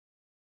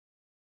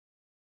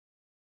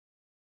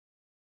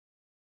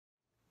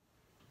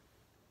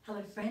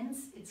Hello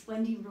friends, it's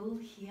Wendy Rule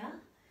here.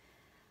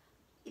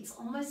 It's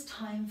almost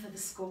time for the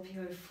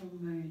Scorpio Full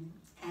Moon,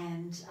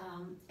 and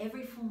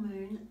every full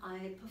moon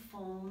I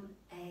perform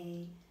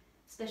a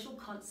special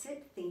concert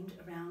themed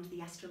around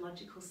the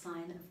astrological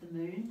sign of the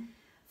moon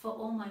for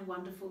all my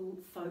wonderful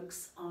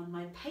folks on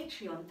my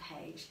Patreon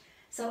page.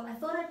 So I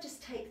thought I'd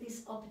just take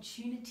this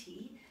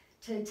opportunity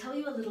to tell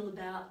you a little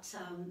about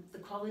the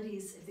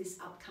qualities of this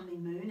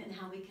upcoming moon and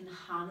how we can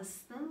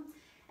harness them,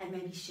 and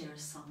maybe share a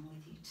song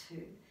with you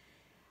too.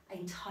 I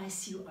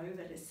entice you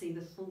over to see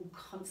the full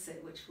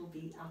concert, which will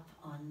be up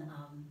on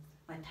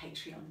my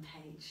Patreon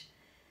page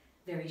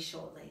very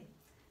shortly.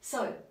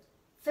 So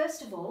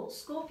first of all,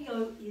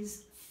 Scorpio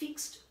is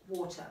fixed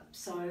water.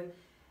 So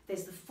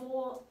there's the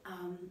four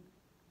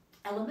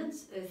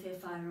elements, earth, air,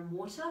 fire and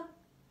water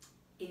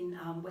in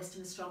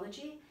Western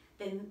astrology.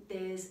 Then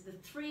there's the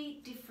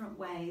three different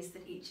ways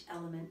that each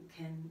element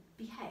can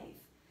behave.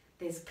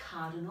 There's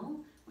cardinal,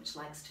 which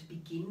likes to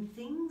begin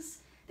things.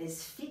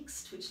 There's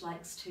fixed, which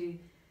likes to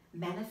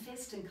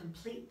manifest and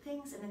complete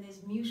things. And then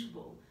there's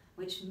mutable,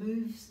 which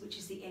moves, which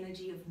is the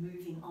energy of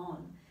moving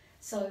on.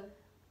 So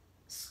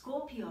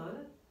Scorpio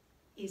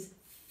is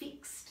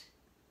fixed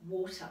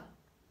water.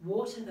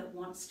 Water that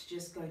wants to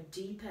just go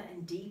deeper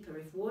and deeper.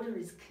 If water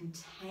is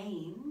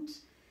contained,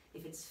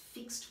 if it's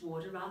fixed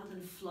water, rather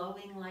than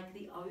flowing like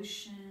the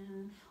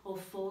ocean or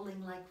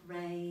falling like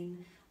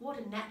rain,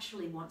 water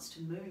naturally wants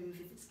to move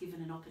if it's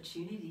given an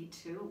opportunity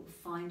to. It will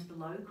find the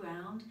low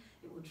ground,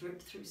 it will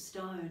drip through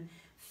stone.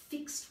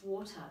 Fixed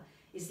water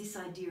is this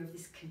idea of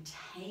this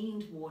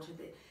contained water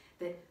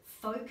that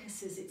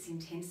focuses its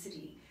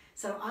intensity.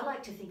 So I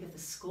like to think of the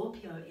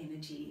Scorpio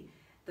energy,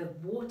 the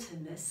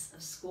waterness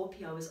of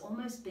Scorpio, as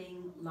almost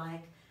being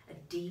like a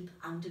deep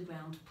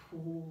underground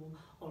pool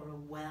or a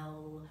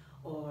well,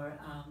 or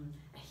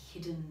a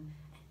hidden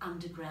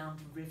underground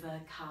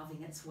river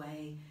carving its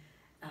way.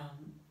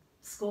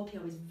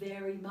 Scorpio is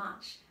very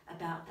much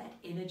about that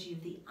energy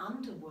of the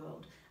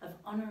underworld, of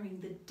honouring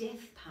the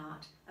death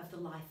part of the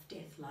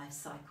life-death life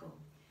cycle.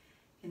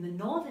 In the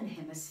northern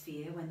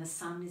hemisphere, when the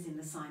sun is in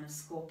the sign of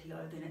Scorpio,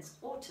 then it's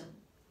autumn.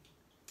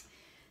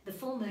 The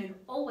full moon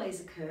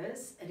always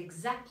occurs at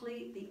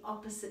exactly the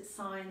opposite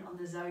sign on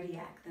the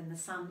zodiac than the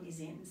sun is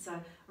in. So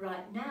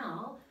right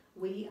now,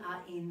 we are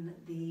in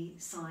the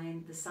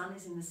sign, the sun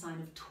is in the sign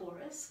of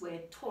Taurus. We're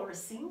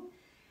Taurusing.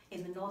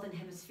 In the northern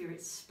hemisphere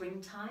it's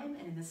springtime,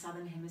 and in the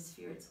southern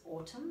hemisphere it's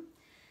autumn.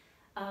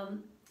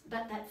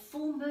 But that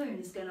full moon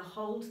is going to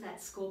hold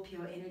that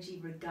Scorpio energy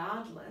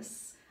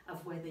regardless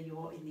of whether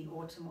you're in the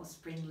autumn or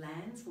spring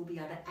lands. We'll be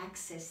able to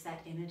access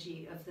that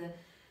energy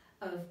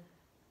of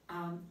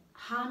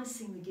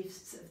harnessing the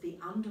gifts of the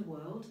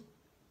underworld,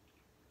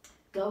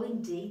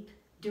 going deep,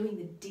 doing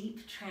the deep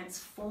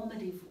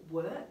transformative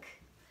work.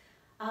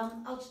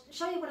 I'll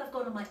show you what I've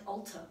got on my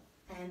altar,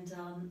 and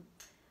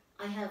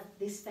I have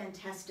this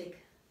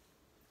fantastic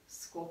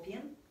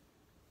scorpion.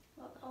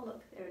 Oh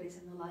look, there it is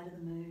in the light of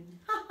the moon,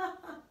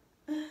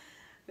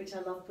 which I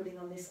love putting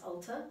on this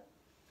altar.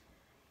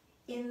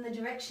 In the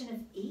direction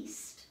of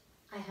east,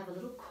 I have a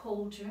little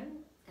cauldron,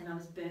 and I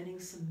was burning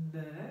some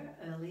myrrh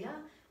earlier,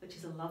 which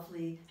is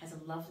has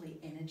a lovely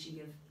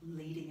energy of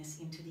leading us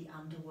into the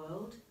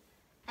underworld.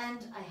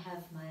 And I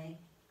have my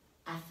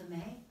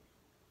athame,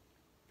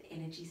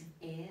 energies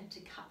of air to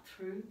cut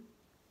through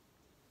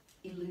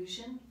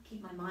illusion,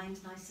 keep my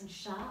mind nice and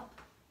sharp.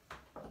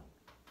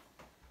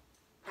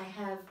 I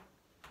have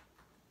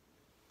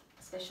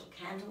a special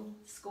candle,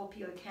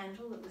 Scorpio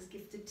candle, that was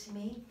gifted to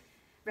me,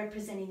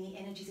 representing the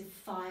energies of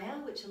fire,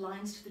 which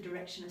aligns to the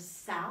direction of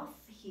south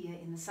here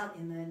in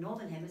the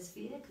northern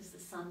hemisphere, because the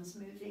sun's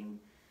moving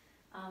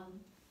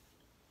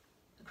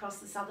across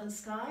the southern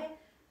sky,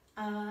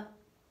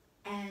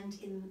 and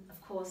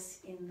of course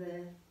in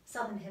the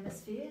southern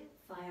hemisphere,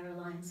 fire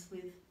aligns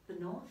with the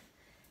north.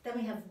 Then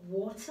we have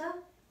water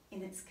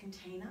in its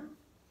container,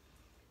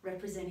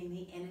 representing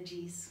the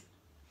energies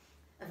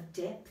of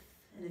depth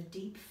and of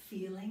deep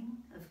feeling,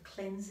 of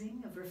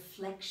cleansing, of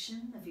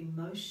reflection, of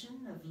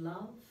emotion, of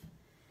love.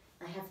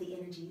 I have the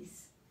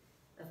energies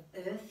of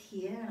earth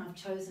here, and I've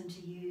chosen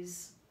to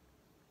use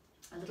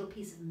a little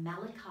piece of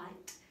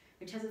malachite,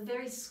 which has a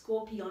very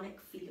scorpionic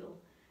feel,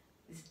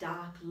 this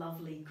dark,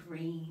 lovely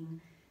green,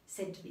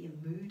 said to be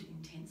a mood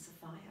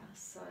intensifier.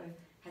 So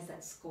has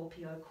that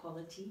Scorpio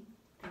quality.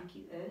 Thank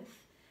you,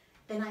 Earth.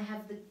 Then I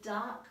have the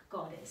dark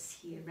goddess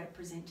here,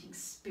 representing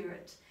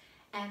spirit.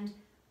 And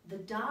the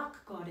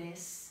dark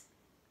goddess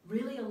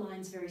really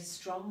aligns very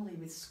strongly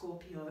with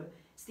Scorpio.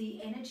 It's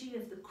the energy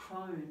of the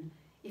crone.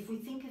 If we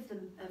think of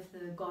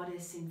the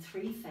goddess in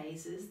three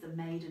phases, the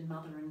maiden,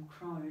 mother and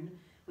crone,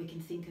 we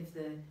can think of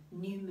the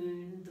new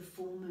moon, the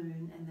full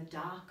moon and the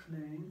dark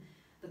moon.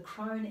 The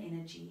crone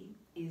energy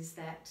is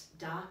that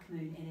dark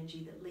moon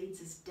energy that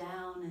leads us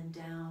down and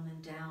down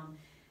and down,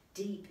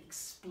 deep,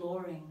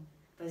 exploring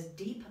those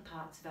deeper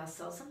parts of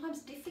ourselves,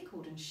 sometimes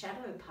difficult and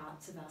shadow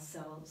parts of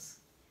ourselves.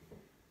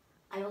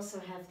 I also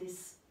have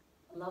this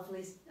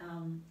lovely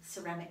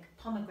ceramic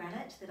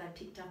pomegranate that I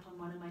picked up on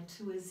one of my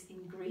tours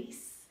in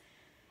Greece,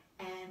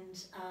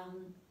 and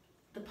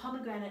the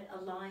pomegranate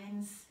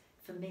aligns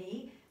for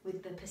me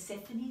with the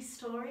Persephone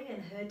story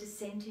and her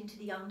descent into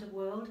the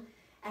underworld,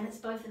 and it's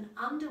both an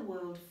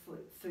underworld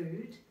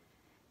food.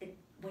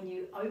 When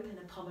you open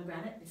a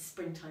pomegranate, it's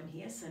springtime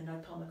here, so no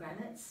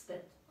pomegranates,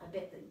 but I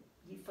bet that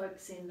you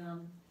folks in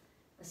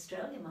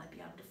Australia might be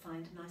able to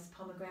find a nice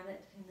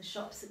pomegranate in the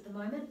shops at the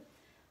moment.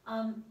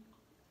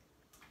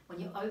 When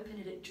you open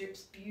it, it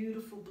drips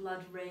beautiful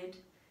blood red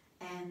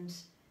and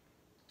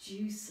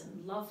juice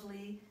and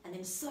lovely, and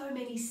then so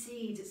many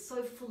seeds. It's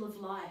so full of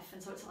life,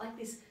 and so it's like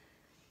this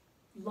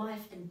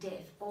life and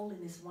death all in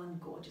this one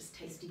gorgeous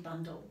tasty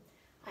bundle.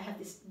 I have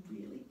this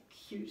really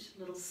cute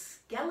little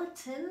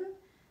skeleton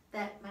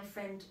that my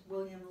friend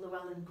William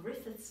Llewellyn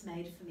Griffiths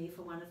made for me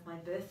for one of my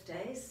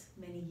birthdays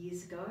many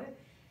years ago,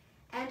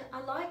 and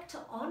I like to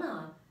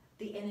honour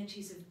the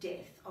energies of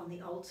death on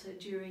the altar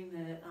during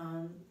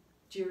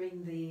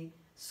the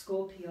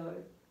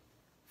Scorpio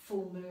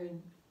full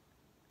moon,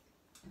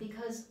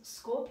 because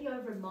Scorpio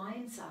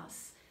reminds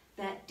us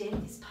that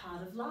death is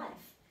part of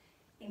life.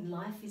 In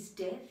life is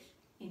death,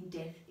 in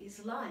death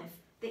is life.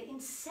 They're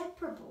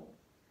inseparable.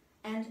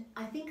 And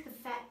I think the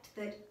fact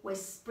that we're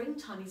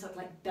springtime is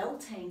like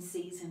Beltane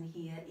season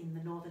here in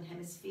the Northern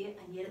Hemisphere,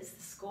 and yet it's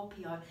the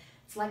Scorpio.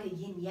 It's like a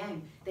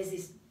yin-yang. There's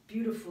this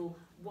beautiful,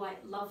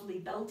 white, lovely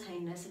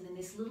Beltaneness, and then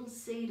this little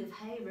seed of,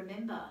 hey,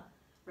 remember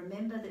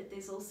that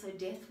there's also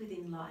death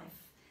within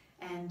life.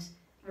 And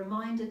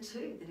reminder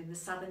too that in the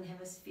Southern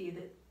Hemisphere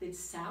that it's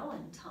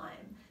Samhain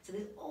time. So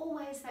there's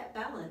always that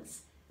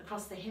balance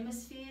across the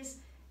hemispheres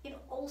in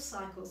all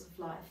cycles of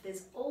life.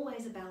 There's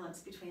always a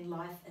balance between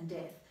life and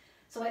death.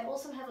 So I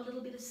also have a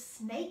little bit of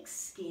snake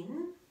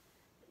skin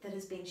that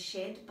has been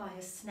shed by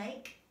a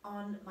snake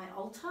on my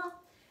altar,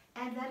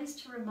 and that is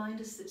to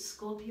remind us that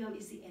Scorpio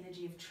is the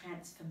energy of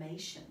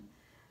transformation,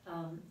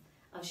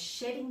 of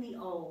shedding the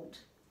old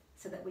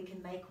so that we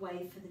can make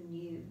way for the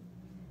new.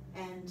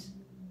 And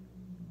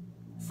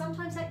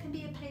sometimes that can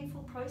be a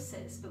painful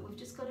process, but we've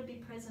just got to be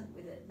present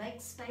with it.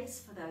 Make space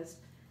for those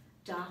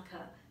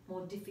darker,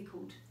 more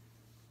difficult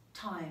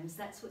times.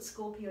 That's what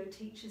Scorpio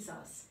teaches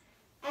us.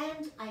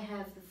 And I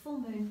have the full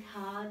moon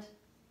card,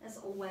 as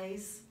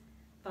always,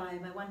 by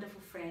my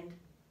wonderful friend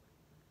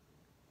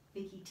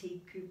Vicky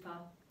T. Cooper,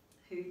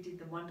 who did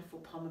the wonderful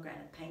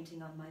pomegranate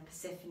painting on my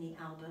Persephone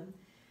album.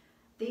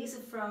 These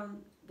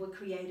were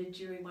created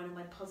during one of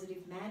my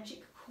positive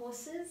magic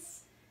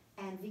courses,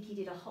 and Vicky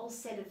did a whole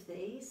set of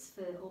these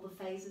for all the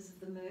phases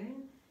of the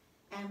moon,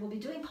 and we'll be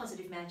doing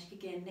positive magic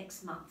again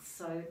next month,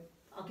 so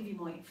I'll give you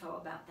more info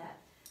about that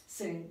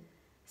soon.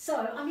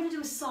 So I'm going to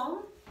do a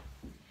song,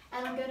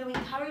 and I'm going to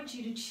encourage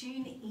you to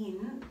tune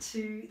in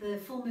to the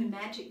Full Moon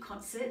Magic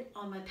concert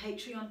on my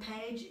Patreon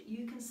page.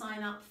 You can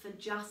sign up for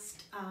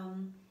just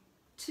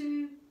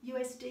 $2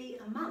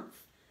 a month,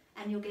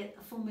 and you'll get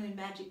a Full Moon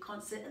Magic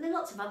concert, and then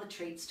lots of other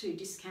treats too,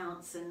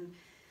 discounts and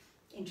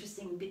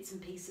interesting bits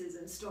and pieces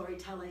and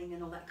storytelling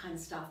and all that kind of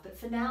stuff. But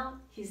for now,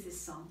 here's this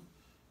song.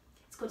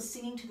 It's called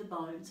Singing to the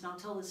Bones, and I'll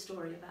tell the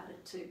story about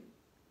it too.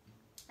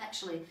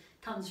 Actually, it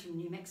comes from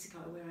New Mexico,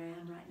 where I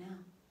am right now.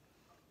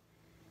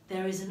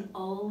 There is an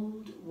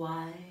old,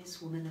 wise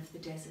woman of the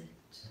desert,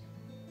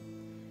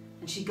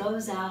 and she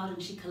goes out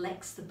and she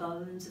collects the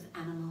bones of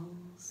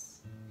animals,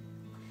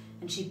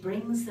 and she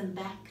brings them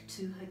back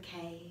to her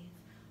cave,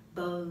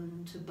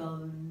 bone to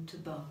bone to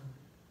bone,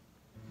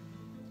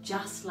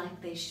 just like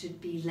they should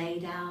be,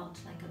 laid out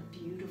like a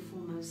beautiful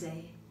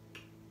mosaic.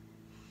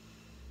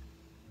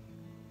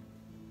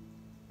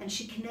 And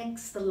she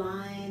connects the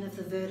line of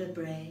the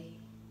vertebrae,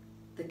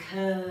 the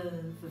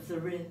curve of the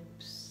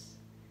ribs,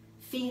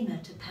 femur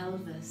to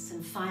pelvis,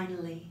 and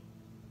finally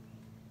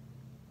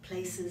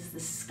places the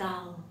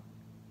skull.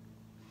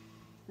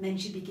 And then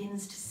she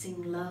begins to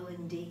sing low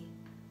and deep.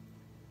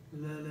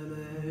 La la la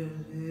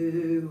la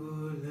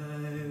la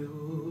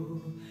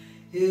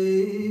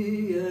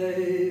hey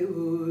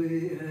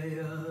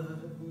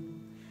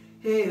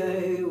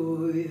hey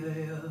oh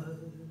yeah.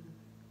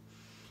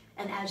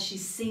 And as she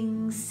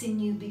sings,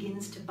 sinew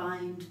begins to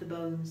bind the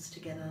bones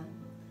together.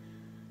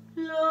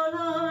 La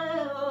la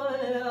la.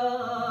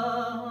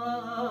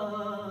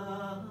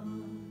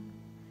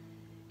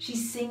 She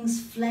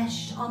sings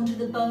flesh onto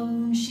the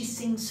bone, she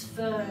sings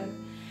fur,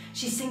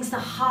 she sings the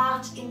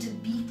heart into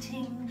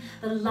beating,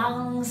 the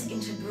lungs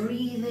into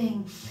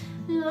breathing.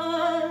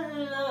 La,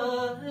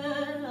 la,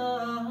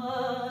 la,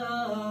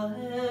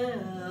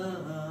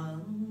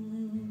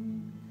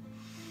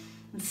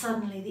 and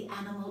suddenly the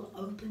animal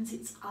opens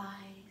its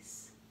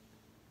eyes,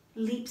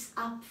 leaps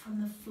up from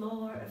the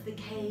floor of the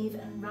cave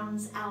and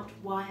runs out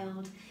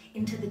wild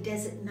into the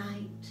desert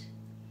night.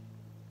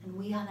 And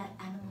we are that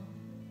animal,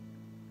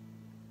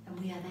 and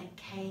we are that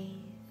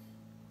cave,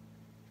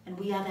 and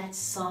we are that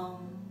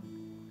song,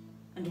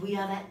 and we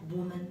are that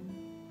woman,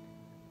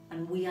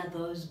 and we are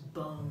those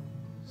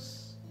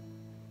bones.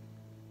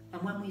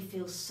 And when we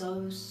feel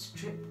so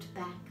stripped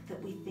back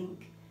that we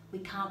think we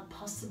can't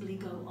possibly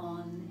go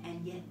on,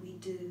 and yet we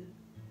do.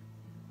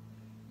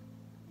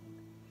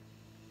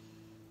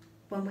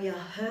 When we are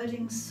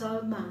hurting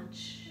so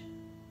much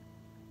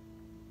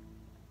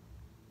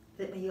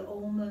that we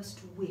almost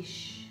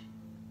wish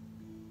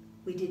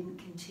we didn't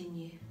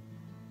continue.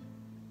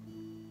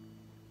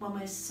 When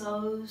we're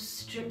so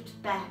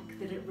stripped back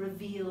that it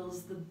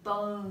reveals the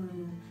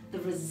bone,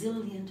 the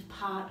resilient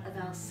part of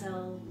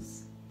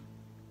ourselves,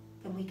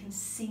 then we can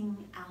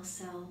sing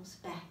ourselves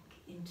back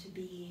into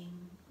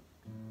being.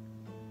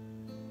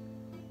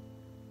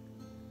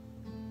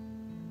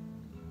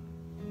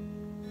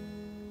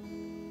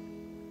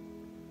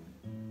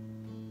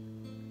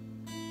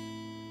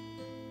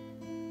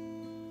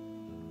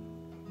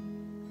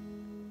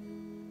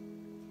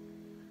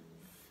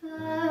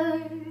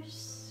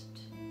 First,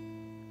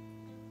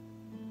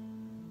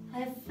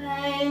 I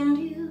find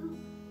you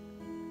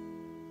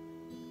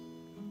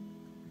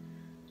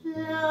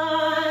lying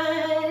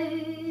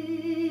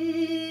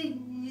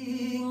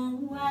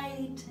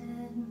white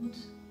and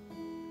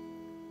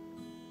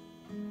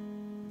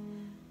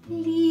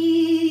bleached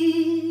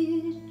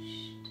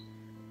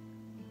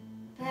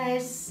by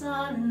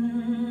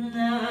sun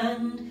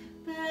and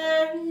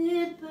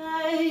buried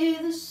by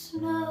the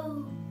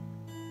snow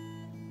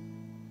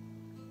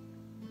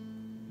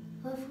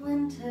of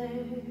winter.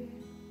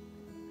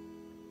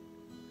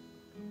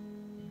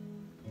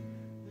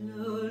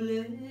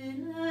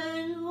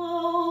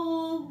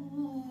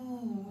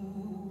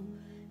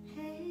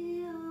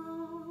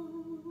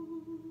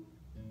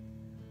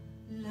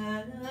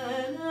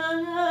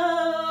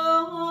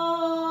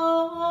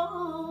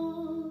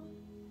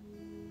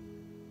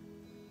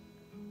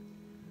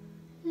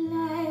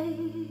 Like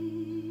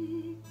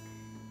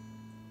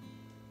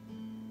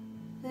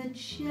a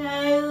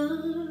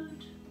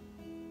child,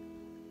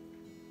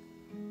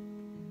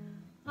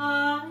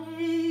 I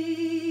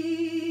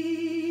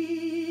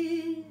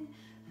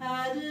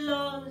had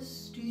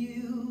lost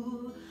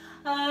you.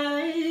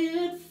 I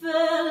had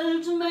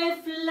felt my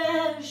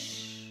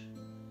flesh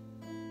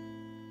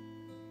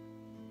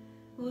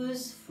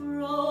was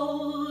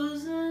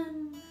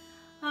frozen.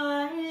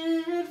 I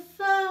had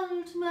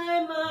felt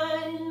my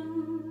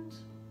mind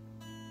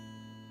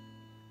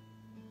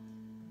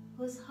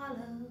was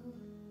hollow.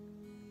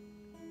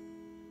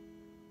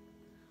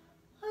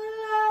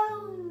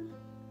 Alone,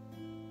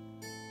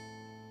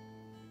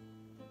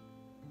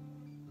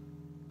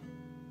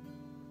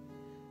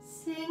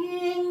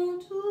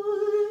 singing to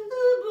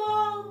the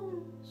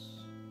bones,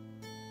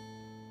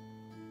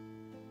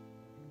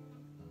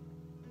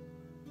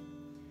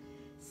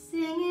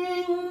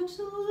 singing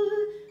to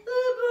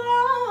the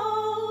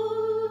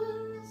bones.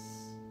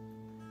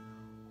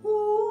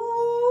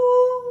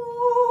 Ooh,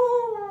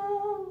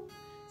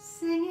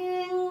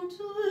 singing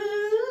to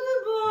the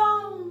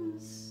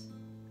bones.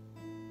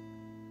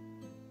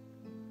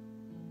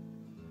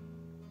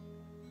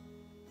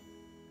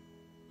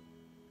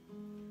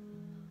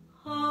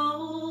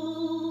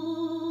 Oh,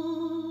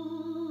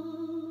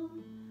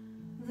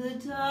 the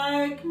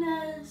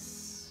darkness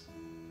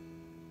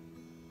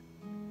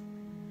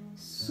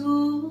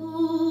soothes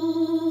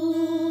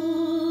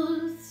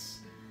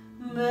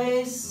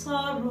my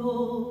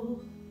sorrow,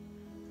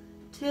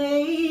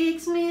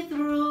 takes me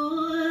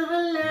through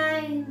the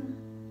line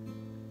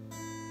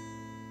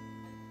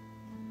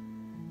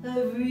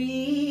of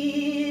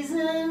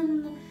reason,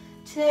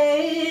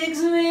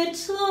 takes me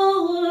to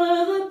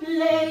the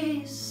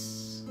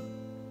place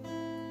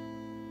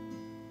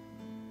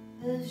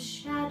of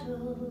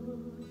shadow.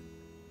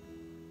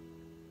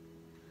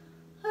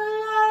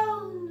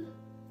 Alone,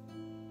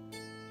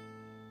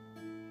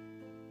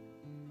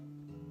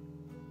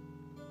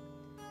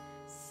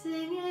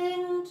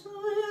 singing to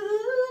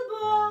the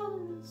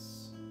bones,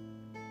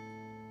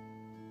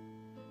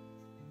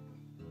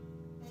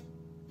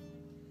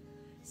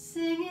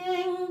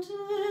 singing to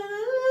the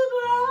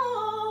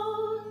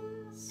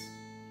bones.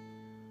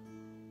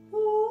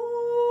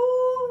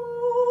 Ooh,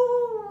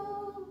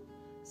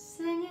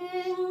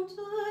 singing to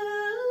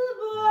the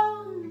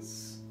bones.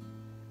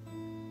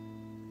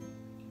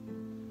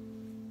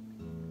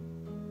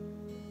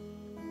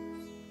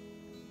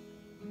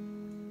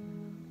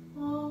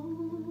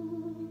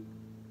 Oh,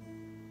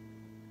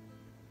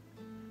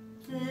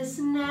 this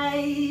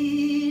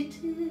night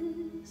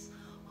is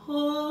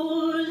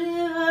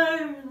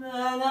holier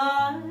than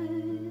I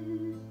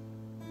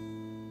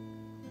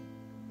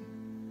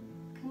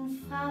can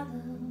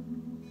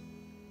fathom,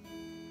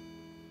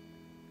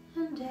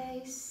 and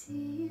I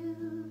see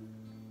you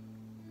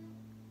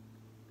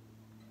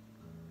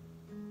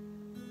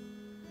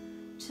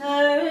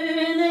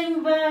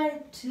turning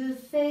back to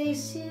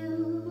face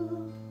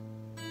you.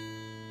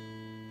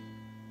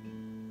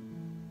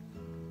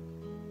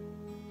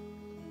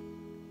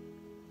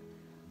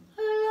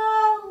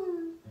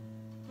 Alone,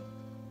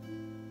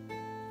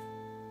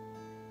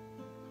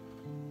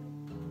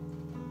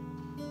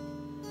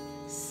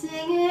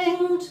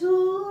 singing to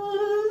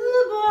the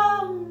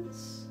bones,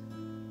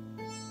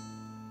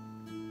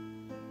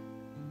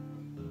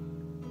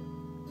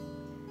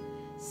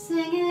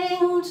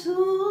 singing to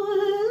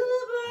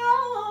the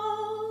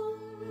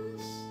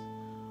bones.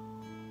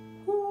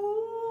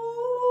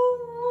 Ooh,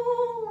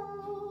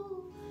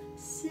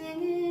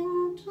 singing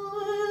to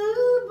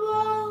the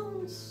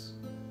bones.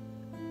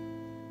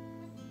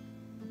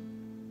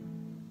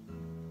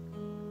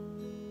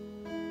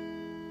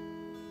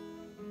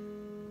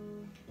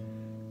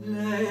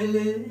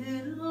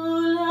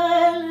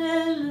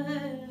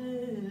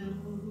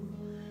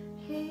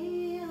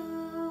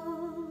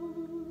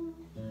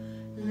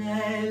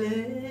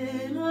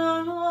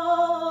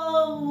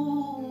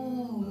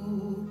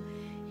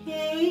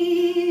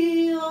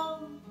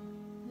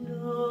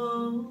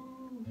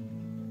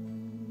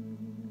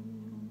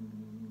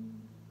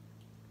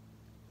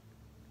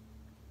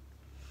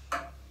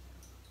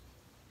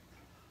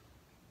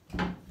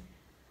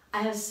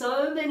 I have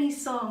so many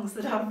songs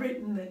that I've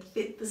written that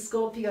fit the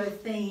Scorpio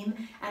theme,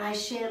 and I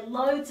share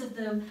loads of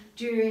them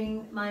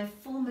during my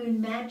Full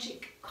Moon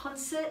Magic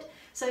concert.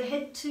 So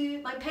head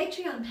to my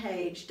Patreon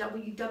page,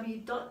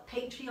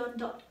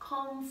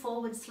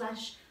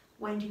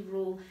 www.patreon.com/Wendy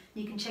Rule.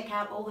 You can check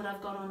out all that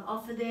I've got on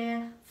offer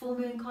there. Full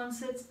moon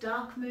concerts,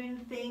 dark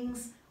moon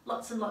things,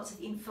 lots and lots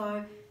of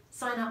info.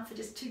 Sign up for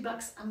just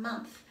 $2 a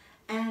month,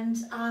 and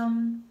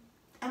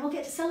we'll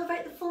get to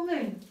celebrate the full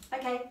moon.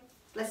 Okay,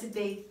 blessed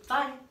be.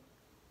 Bye.